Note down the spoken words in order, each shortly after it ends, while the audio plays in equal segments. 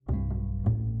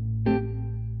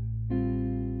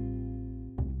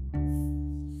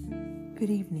Good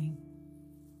evening,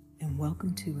 and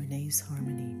welcome to Renee's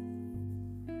Harmony,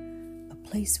 a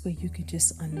place where you can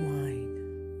just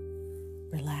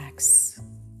unwind, relax,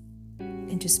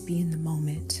 and just be in the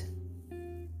moment.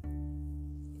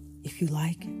 If you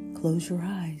like, close your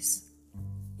eyes.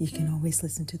 You can always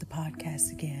listen to the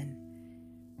podcast again,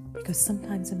 because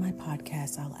sometimes in my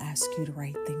podcast, I'll ask you to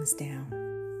write things down.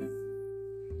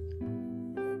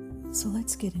 So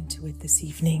let's get into it this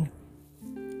evening.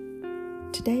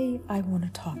 Today, I want to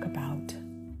talk about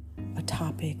a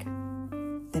topic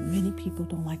that many people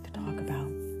don't like to talk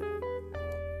about.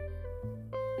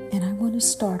 And I want to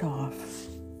start off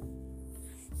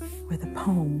with a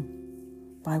poem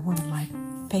by one of my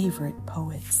favorite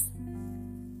poets,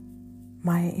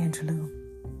 Maya Angelou.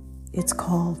 It's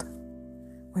called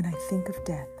When I Think of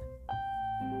Death.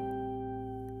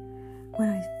 When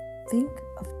I think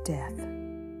of death,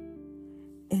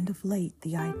 and of late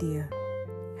the idea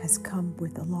has come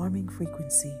with alarming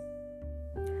frequency,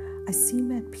 I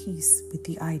seem at peace with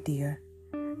the idea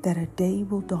that a day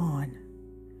will dawn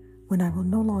when I will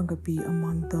no longer be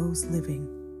among those living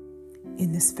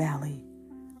in this valley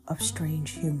of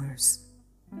strange humors.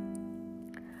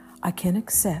 I can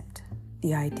accept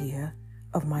the idea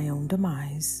of my own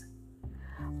demise,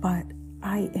 but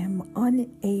I am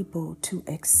unable to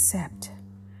accept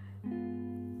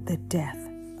the death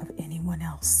of anyone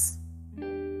else.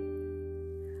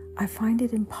 I find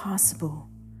it impossible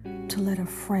to let a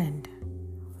friend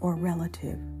or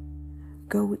relative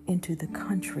go into the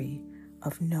country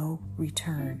of no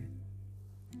return.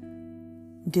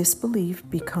 Disbelief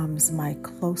becomes my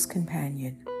close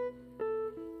companion,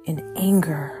 and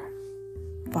anger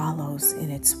follows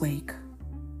in its wake.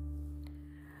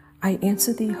 I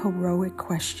answer the heroic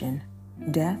question,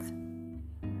 Death,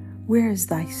 where is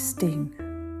thy sting?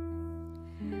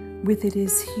 With it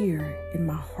is here in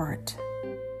my heart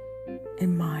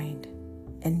and mind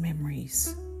and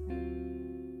memories.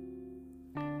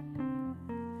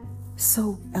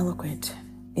 So eloquent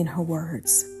in her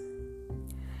words.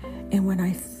 And when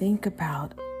I think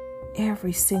about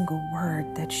every single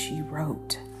word that she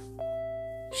wrote,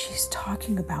 she's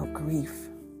talking about grief.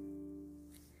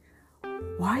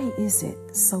 Why is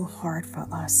it so hard for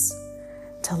us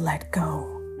to let go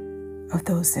of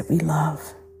those that we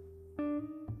love?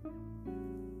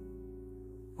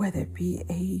 Whether it be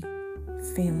a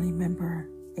family member,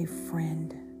 a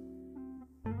friend,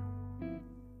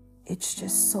 it's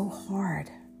just so hard,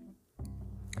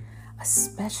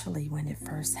 especially when it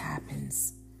first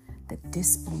happens. The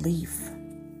disbelief,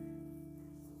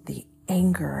 the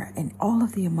anger, and all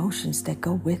of the emotions that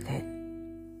go with it.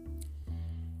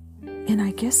 And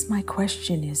I guess my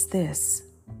question is this: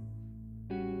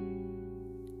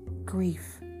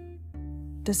 grief,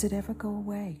 does it ever go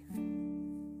away?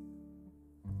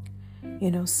 You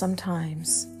know,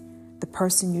 sometimes the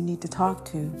person you need to talk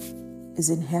to is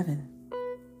in heaven.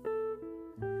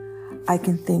 I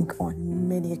can think on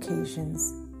many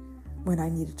occasions when I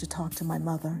needed to talk to my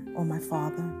mother or my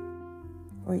father,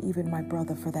 or even my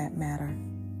brother for that matter,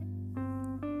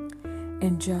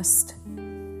 and just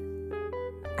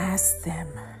ask them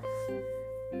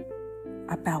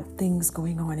about things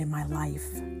going on in my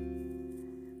life,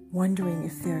 wondering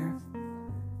if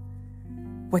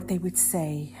what they would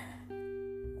say,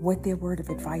 what their word of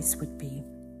advice would be.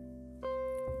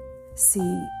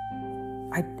 See,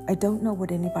 I don't know what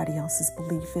anybody else's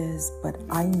belief is, but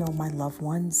I know my loved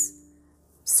ones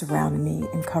surround me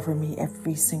and cover me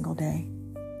every single day.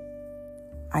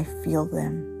 I feel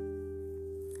them.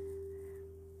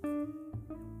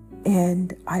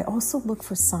 And I also look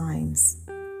for signs.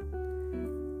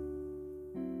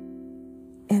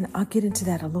 And I'll get into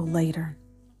that a little later.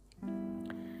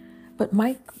 But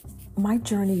my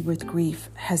journey with grief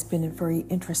has been a very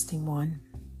interesting one.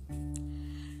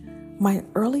 My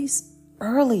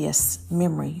earliest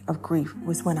memory of grief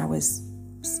was when I was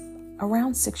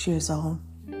around 6 years old.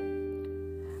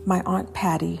 My Aunt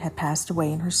Patty had passed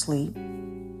away in her sleep.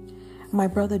 My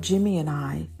brother Jimmy and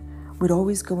I would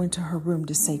always go into her room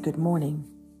to say good morning.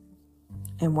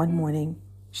 And one morning,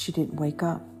 she didn't wake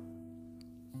up.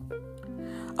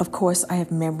 Of course, I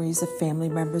have memories of family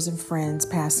members and friends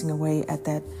passing away at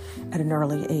an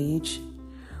early age.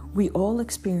 We all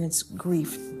experience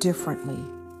grief differently,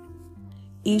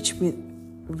 each with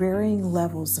varying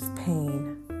levels of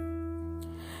pain.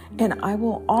 And I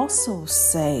will also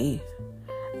say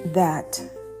that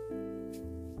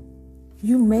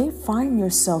you may find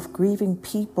yourself grieving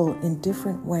people in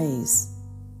different ways.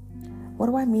 What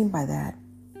do I mean by that?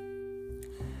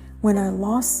 When I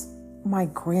lost my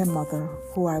grandmother,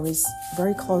 who I was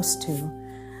very close to,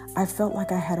 I felt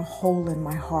like I had a hole in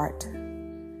my heart.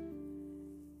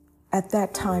 At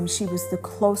that time, she was the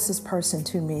closest person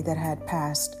to me that had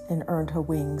passed and earned her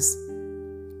wings.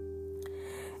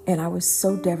 And I was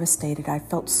so devastated. I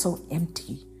felt so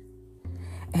empty.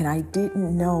 And I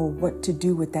didn't know what to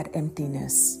do with that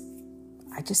emptiness.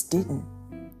 I just didn't.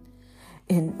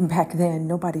 And back then,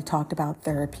 nobody talked about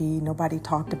therapy. Nobody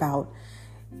talked about,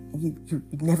 you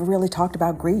never really talked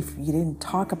about grief. You didn't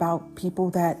talk about people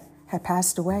that had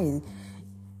passed away.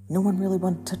 No one really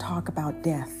wanted to talk about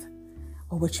death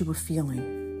or what you were feeling.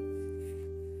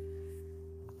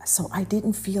 So I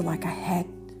didn't feel like I had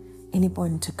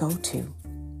anyone to go to.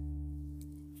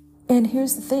 And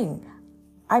here's the thing.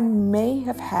 I may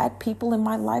have had people in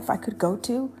my life I could go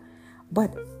to,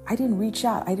 but I didn't reach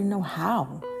out. I didn't know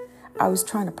how. I was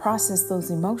trying to process those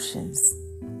emotions.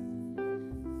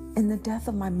 And the death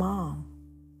of my mom,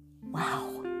 wow.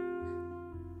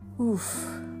 Oof,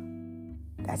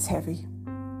 that's heavy.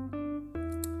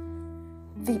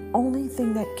 The only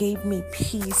thing that gave me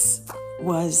peace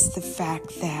was the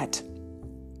fact that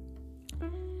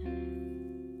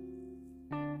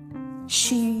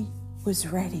she was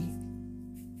ready.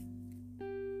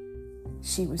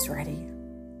 She was ready.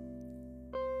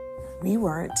 We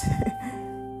weren't.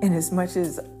 And as much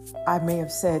as I may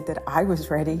have said that I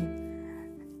was ready,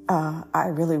 I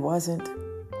really wasn't.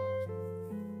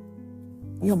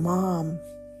 Your mom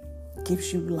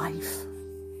gives you life.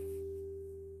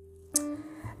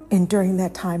 And during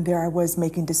that time, there I was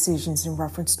making decisions in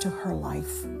reference to her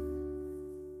life.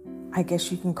 I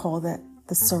guess you can call that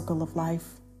the circle of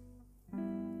life,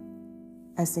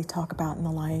 as they talk about in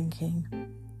The Lion King.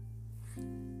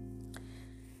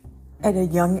 At a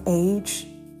young age,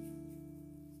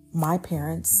 my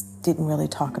parents didn't really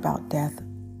talk about death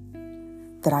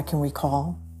that I can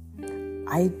recall.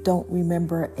 I don't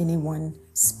remember anyone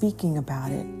speaking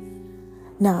about it.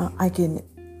 Now, I can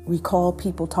recall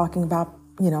people talking about,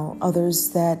 others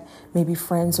that maybe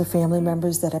friends or family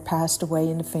members that had passed away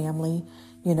in the family.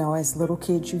 As little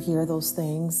kids, you hear those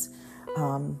things.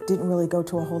 Didn't really go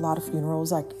to a whole lot of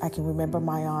funerals. I can remember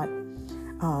my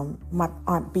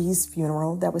Aunt B's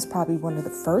funeral. That was probably one of the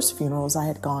first funerals I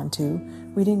had gone to.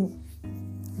 We didn't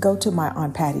go to my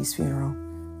Aunt Patty's funeral.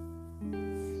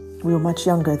 We were much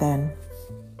younger then.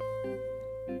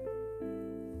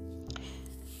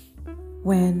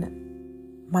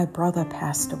 When my brother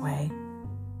passed away,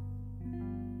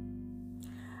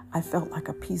 I felt like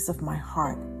a piece of my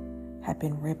heart had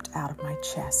been ripped out of my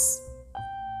chest.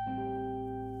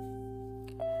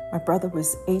 My brother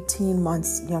was 18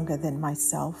 months younger than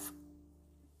myself.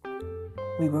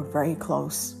 We were very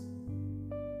close.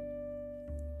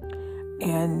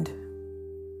 And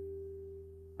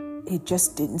it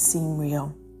just didn't seem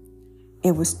real.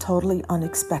 It was totally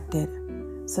unexpected.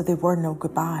 So there were no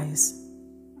goodbyes.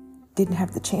 Didn't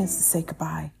have the chance to say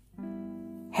goodbye.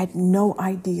 Had no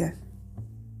idea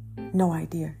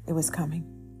it was coming.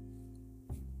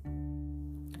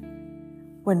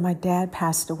 When my dad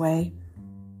passed away,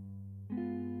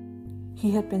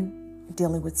 he had been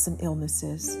dealing with some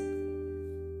illnesses.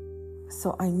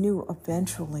 So I knew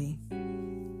eventually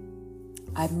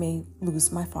I may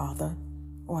lose my father,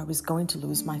 or I was going to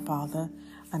lose my father.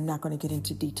 I'm not going to get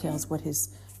into details what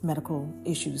his medical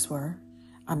issues were.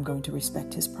 I'm going to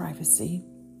respect his privacy.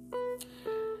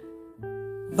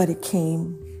 But it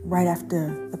came right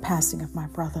after the passing of my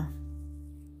brother.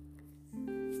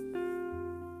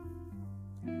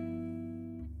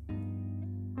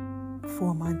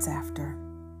 Four months after,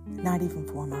 not even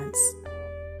 4 months.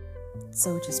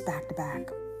 So just back to back.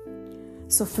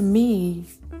 So for me,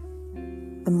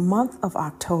 the month of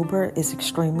October is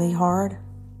extremely hard.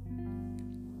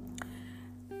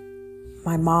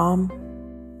 My mom,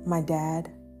 my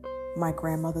dad, my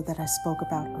grandmother that I spoke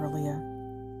about earlier.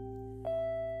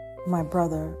 My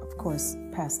brother, of course,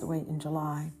 passed away in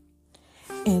July.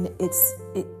 And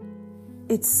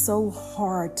it's so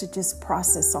hard to just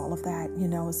process all of that,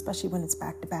 especially when it's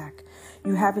back to back.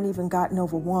 You haven't even gotten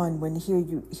over one when here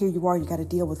you are, you got to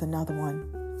deal with another one.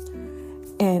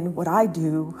 And what I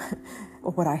do,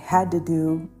 or what I had to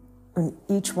do in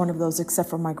each one of those, except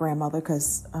for my grandmother,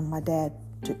 because my dad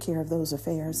took care of those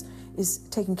affairs, is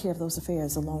taking care of those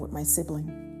affairs along with my sibling.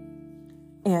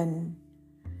 And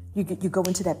you go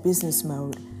into that business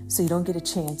mode, so you don't get a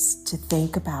chance to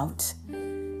think about,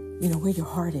 where your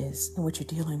heart is and what you're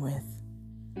dealing with.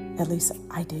 At least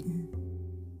I didn't.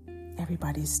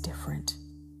 Everybody's different.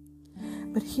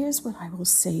 But here's what I will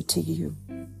say to you.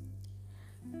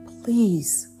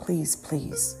 Please, please,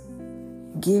 please,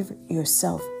 give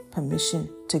yourself permission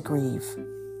to grieve.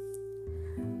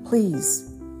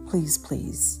 Please, please,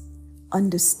 please,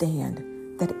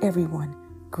 understand that everyone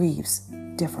grieves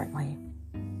differently.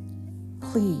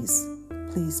 Please,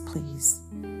 please, please,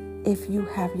 if you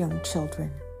have young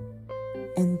children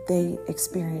and they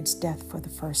experience death for the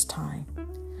first time,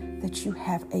 that you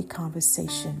have a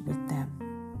conversation with them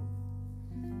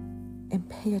and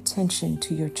pay attention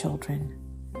to your children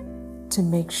to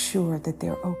make sure that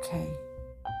they're okay.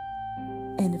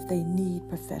 And if they need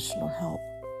professional help,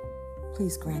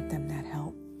 please grant them that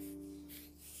help.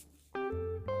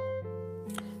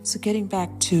 So getting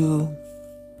back to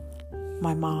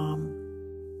my mom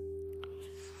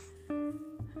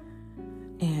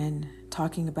and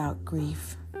talking about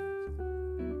grief,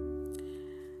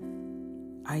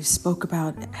 I spoke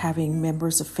about having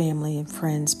members of family and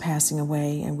friends passing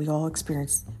away, and we all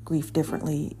experience grief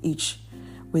differently, each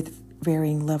with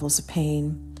varying levels of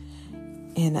pain.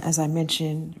 And as I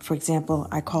mentioned, for example,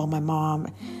 I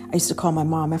used to call my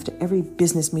mom after every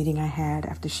business meeting I had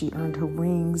after she earned her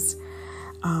wings.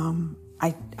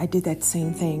 I did that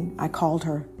same thing. I called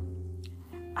her.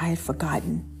 I had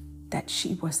forgotten that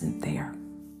she wasn't there.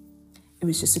 It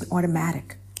was just an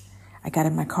automatic. I got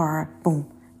in my car,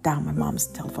 boom, dialed my mom's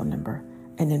telephone number,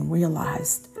 and then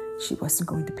realized she wasn't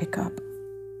going to pick up.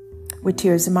 With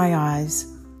tears in my eyes,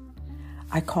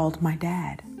 I called my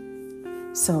dad.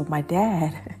 So my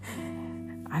dad,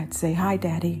 I'd say, "Hi,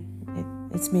 Daddy,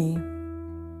 it's me."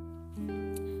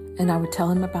 And I would tell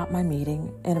him about my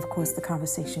meeting, and of course the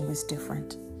conversation was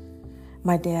different.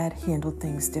 My dad handled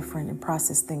things different and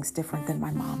processed things different than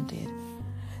my mom did.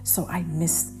 So I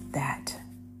missed that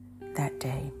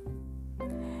day.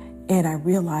 And I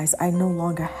realized I no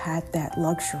longer had that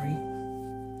luxury,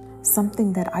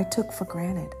 something that I took for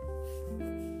granted.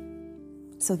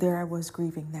 So there I was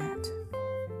grieving that,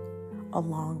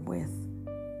 along with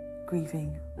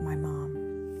grieving my mom.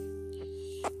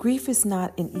 Grief is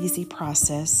not an easy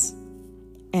process,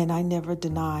 and I never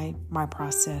deny my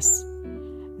process.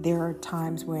 There are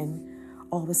times when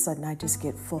all of a sudden I just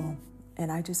get full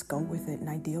and I just go with it and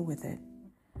I deal with it.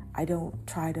 I don't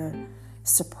try to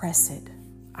suppress it.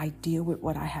 I deal with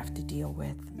what I have to deal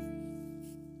with.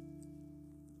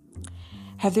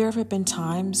 Have there ever been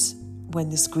times when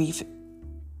this grief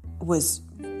was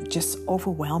just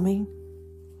overwhelming?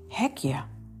 Heck yeah.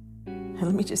 And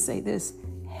let me just say this,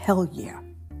 hell yeah.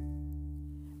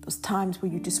 Those times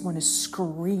where you just want to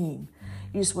scream.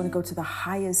 You just want to go to the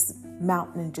highest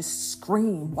mountain and just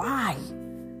scream. Why?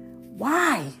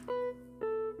 Why?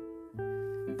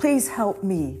 Please help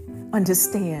me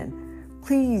understand.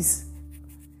 Please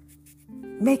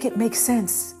make it make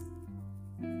sense.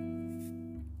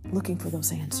 Looking for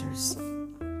those answers.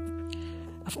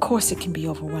 Of course, it can be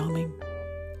overwhelming.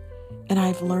 And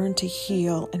I've learned to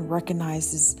heal and recognize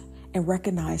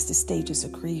the stages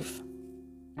of grief.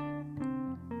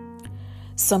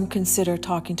 Some consider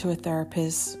talking to a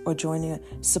therapist or joining a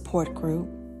support group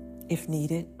if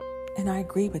needed, and I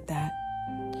agree with that.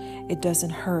 It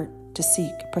doesn't hurt to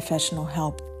seek professional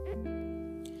help.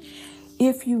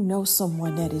 If you know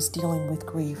someone that is dealing with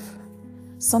grief,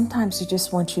 sometimes they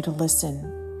just want you to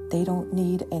listen. They don't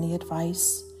need any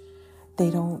advice.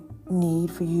 They don't need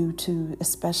for you to,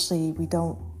 especially we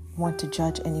don't want to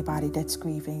judge anybody that's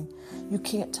grieving. You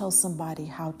can't tell somebody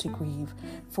how to grieve.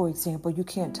 For example, you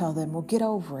can't tell them, well, get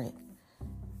over it.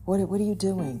 What are you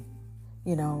doing?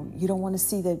 You know, you don't want to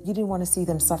see that. You didn't want to see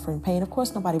them suffering pain. Of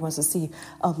course, nobody wants to see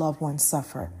a loved one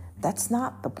suffer. That's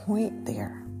not the point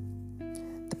there.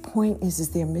 The point is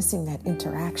they're missing that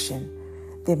interaction.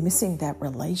 They're missing that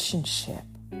relationship.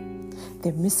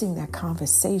 They're missing that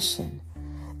conversation.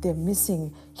 They're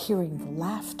missing hearing the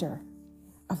laughter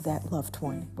of that loved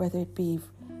one, whether it be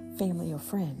family or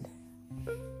friend.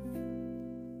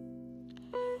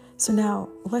 So now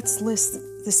let's list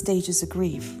the stages of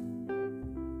grief.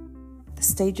 The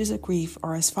stages of grief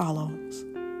are as follows.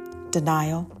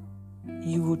 Denial.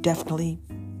 You will definitely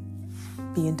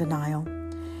be in denial.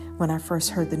 When I first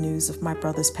heard the news of my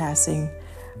brother's passing,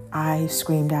 I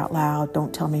screamed out loud,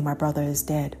 "Don't tell me my brother is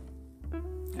dead."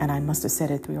 And I must have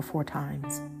said it 3 or 4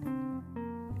 times.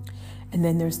 And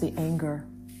then there's the anger.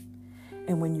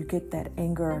 And when you get that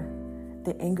anger,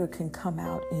 the anger can come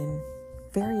out in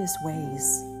various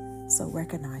ways. So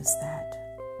recognize that.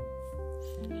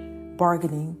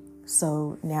 Bargaining.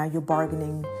 So now you're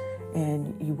bargaining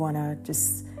and you want to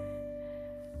just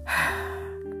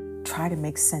try to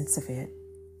make sense of it.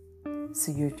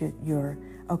 So you're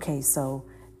okay, so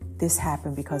this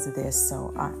happened because of this.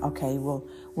 So, okay, well,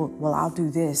 I'll do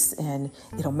this and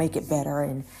it'll make it better.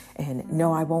 And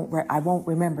no, I won't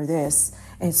remember this.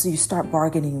 And so you start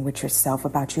bargaining with yourself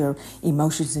about your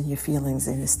emotions and your feelings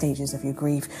in the stages of your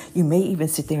grief. You may even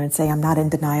sit there and say, I'm not in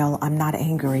denial. I'm not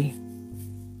angry.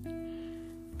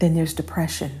 Then there's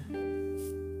depression.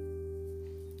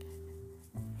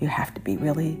 You have to be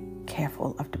really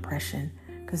careful of depression,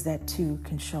 because that too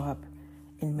can show up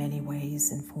in many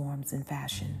ways and forms and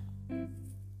fashion.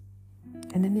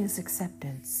 And then there's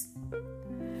acceptance.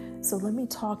 So let me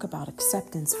talk about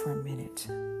acceptance for a minute.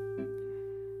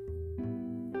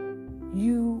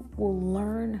 You will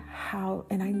learn how,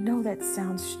 and I know that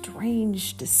sounds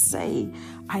strange to say,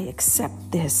 I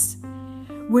accept this.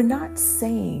 We're not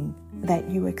saying that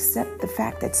you accept the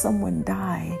fact that someone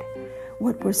died.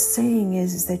 What we're saying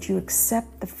is that you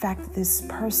accept the fact that this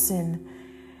person,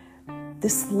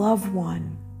 this loved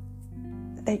one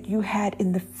that you had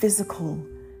in the physical,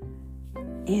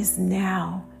 is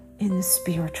now in the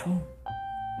spiritual.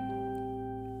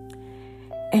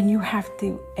 And you have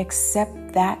to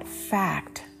accept that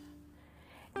fact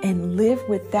and live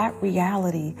with that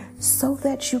reality so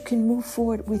that you can move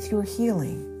forward with your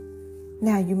healing.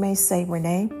 Now, you may say,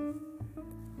 Renee,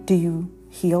 do you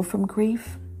heal from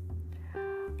grief?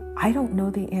 I don't know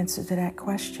the answer to that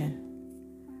question.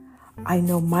 I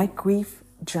know my grief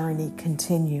journey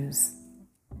continues.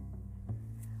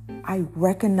 I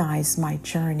recognize my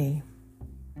journey.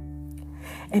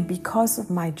 And because of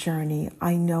my journey,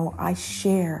 I know I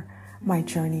share my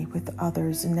journey with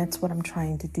others. And that's what I'm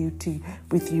trying to do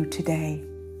with you today.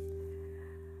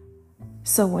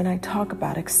 So when I talk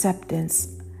about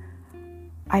acceptance,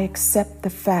 I accept the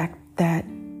fact that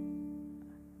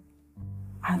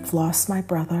I've lost my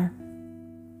brother,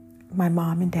 my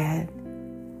mom and dad,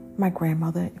 my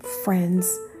grandmother,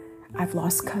 friends. I've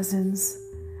lost cousins.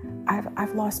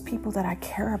 I've lost people that I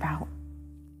care about.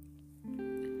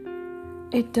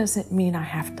 It doesn't mean I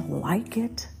have to like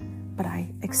it, but I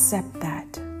accept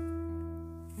that.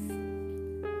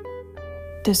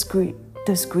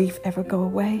 Does grief ever go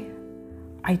away?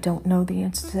 I don't know the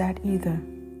answer to that either.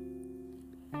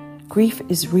 Grief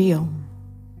is real.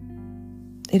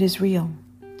 It is real.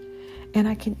 And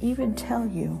I can even tell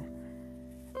you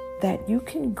that you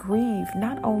can grieve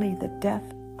not only the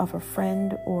death of a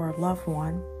friend or a loved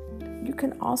one, you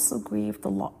can also grieve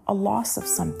a loss of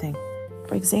something.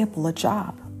 For example, a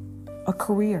job, a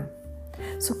career.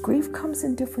 So grief comes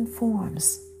in different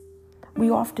forms. We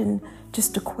often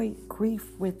just equate grief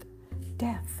with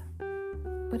death,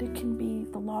 but it can be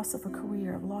the loss of a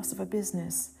career, the loss of a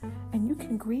business, and you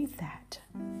can grieve that.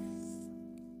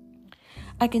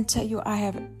 I can tell you I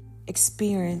have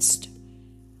experienced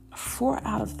 4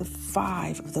 out of the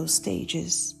 5 of those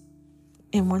stages.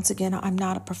 And once again, I'm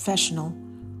not a professional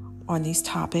on these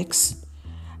topics.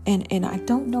 And I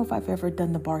don't know if I've ever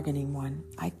done the bargaining one.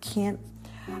 I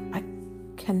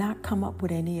cannot come up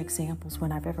with any examples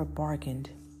when I've ever bargained.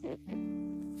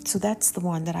 So that's the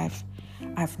one that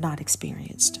I've not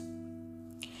experienced.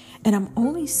 And I'm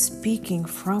only speaking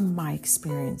from my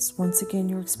experience. Once again,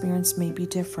 your experience may be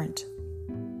different.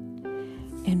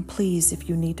 And please, if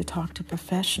you need to talk to a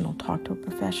professional, talk to a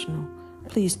professional.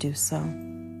 Please do so.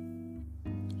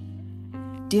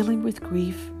 Dealing with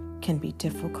grief can be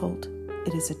difficult.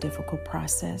 It is a difficult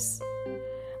process,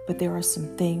 but there are some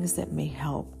things that may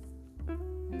help.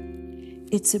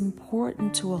 It's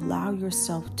important to allow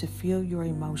yourself to feel your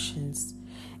emotions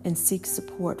and seek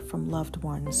support from loved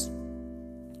ones.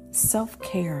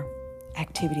 Self-care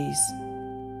activities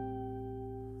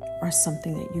are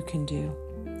something that you can do.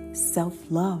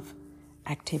 Self-love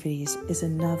activities is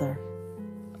another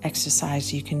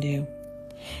exercise you can do.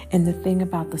 And the thing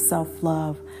about the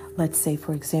self-love, let's say,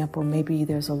 for example, maybe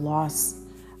there's a loss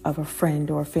of a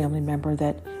friend or a family member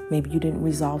that maybe you didn't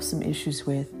resolve some issues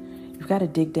with. You've got to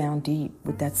dig down deep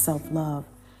with that self-love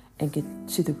and get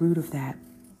to the root of that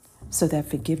so that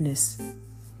forgiveness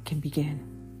can begin.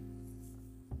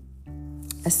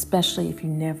 Especially if you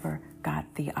never got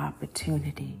the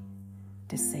opportunity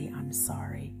to say, I'm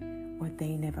sorry, or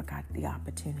they never got the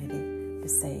opportunity to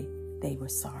say they were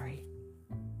sorry.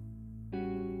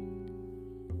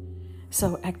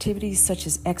 So activities such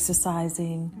as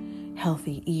exercising,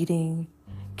 healthy eating,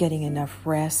 getting enough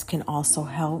rest can also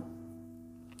help.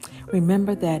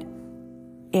 Remember that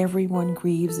everyone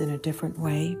grieves in a different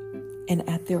way and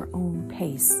at their own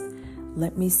pace.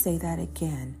 Let me say that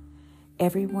again.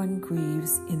 Everyone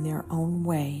grieves in their own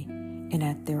way and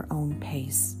at their own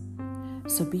pace.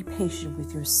 So be patient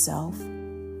with yourself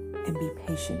and be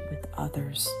patient with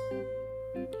others.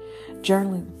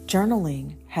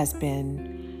 Journaling has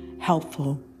been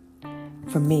helpful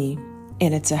for me,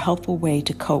 and it's a helpful way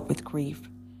to cope with grief.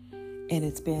 And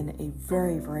it's been a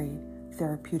very, very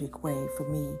therapeutic way for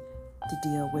me to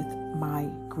deal with my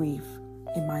grief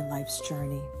in my life's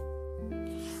journey.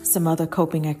 Some other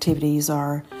coping activities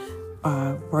are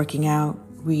working out,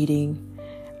 reading,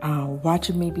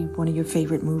 watching maybe one of your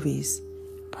favorite movies,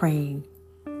 praying,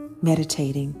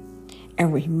 meditating,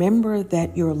 and remember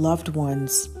that your loved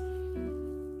ones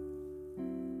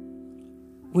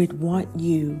would want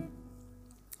you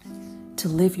to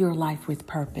live your life with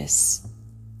purpose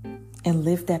and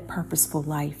live that purposeful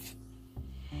life.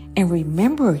 And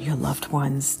remember your loved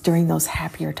ones during those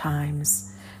happier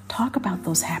times. Talk about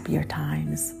those happier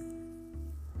times.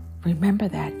 Remember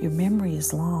that. Your memory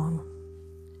is long.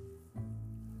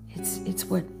 It's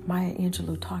what Maya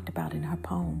Angelou talked about in her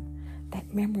poem.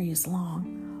 That memory is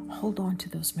long. Hold on to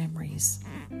those memories.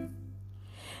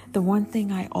 The one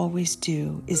thing I always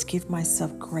do is give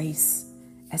myself grace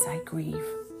as I grieve.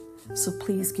 So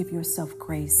please give yourself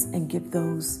grace and give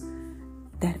those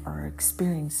that are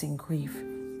experiencing grief,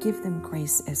 give them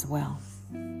grace as well.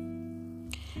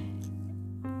 And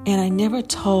I never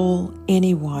told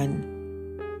anyone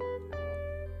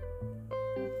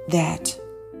that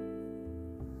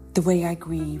the way I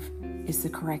grieve is the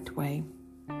correct way.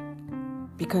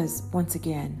 Because once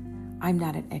again, I'm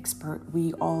not an expert.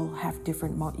 We all have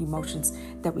different emotions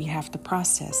that we have to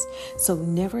process. So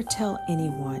never tell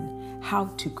anyone how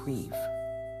to grieve.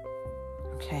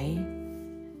 Okay?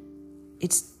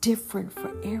 It's different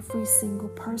for every single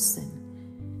person.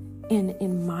 And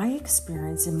in my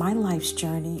experience, in my life's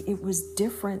journey, it was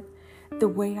different the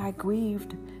way I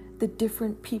grieved the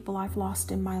different people I've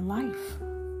lost in my life.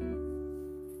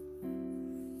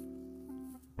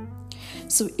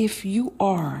 So if you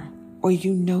are or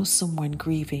you know someone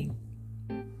grieving,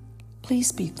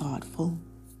 please be thoughtful.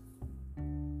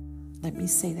 Let me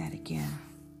say that again.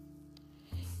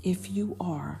 If you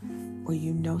are or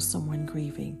you know someone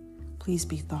grieving, please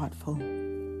be thoughtful.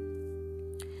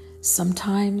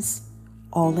 Sometimes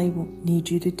all they need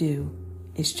you to do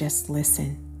is just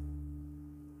listen.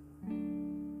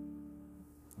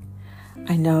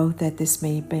 I know that this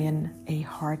may have been a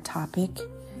hard topic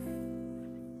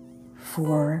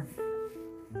for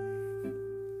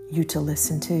you to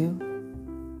listen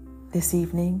to this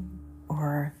evening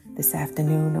or this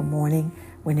afternoon or morning,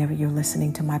 whenever you're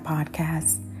listening to my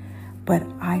podcast. But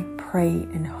I pray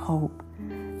and hope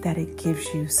that it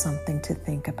gives you something to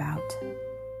think about,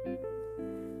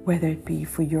 whether it be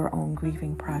for your own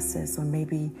grieving process or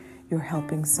maybe you're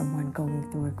helping someone going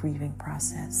through a grieving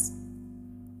process.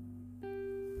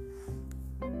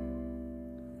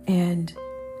 And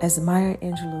as Maya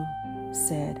Angelou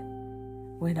said,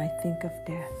 when I think of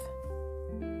death,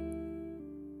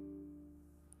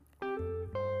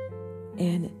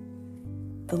 and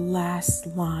the last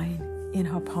line in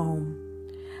her poem,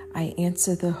 I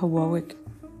answer the heroic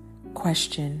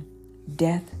question,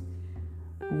 death,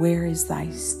 where is thy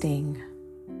sting?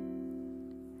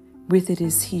 With it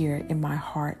is here in my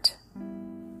heart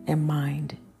and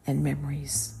mind and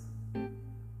memories.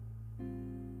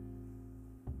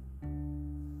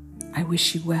 I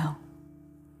wish you well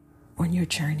on your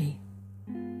journey.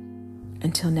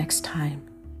 Until next time,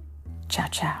 ciao,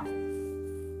 ciao.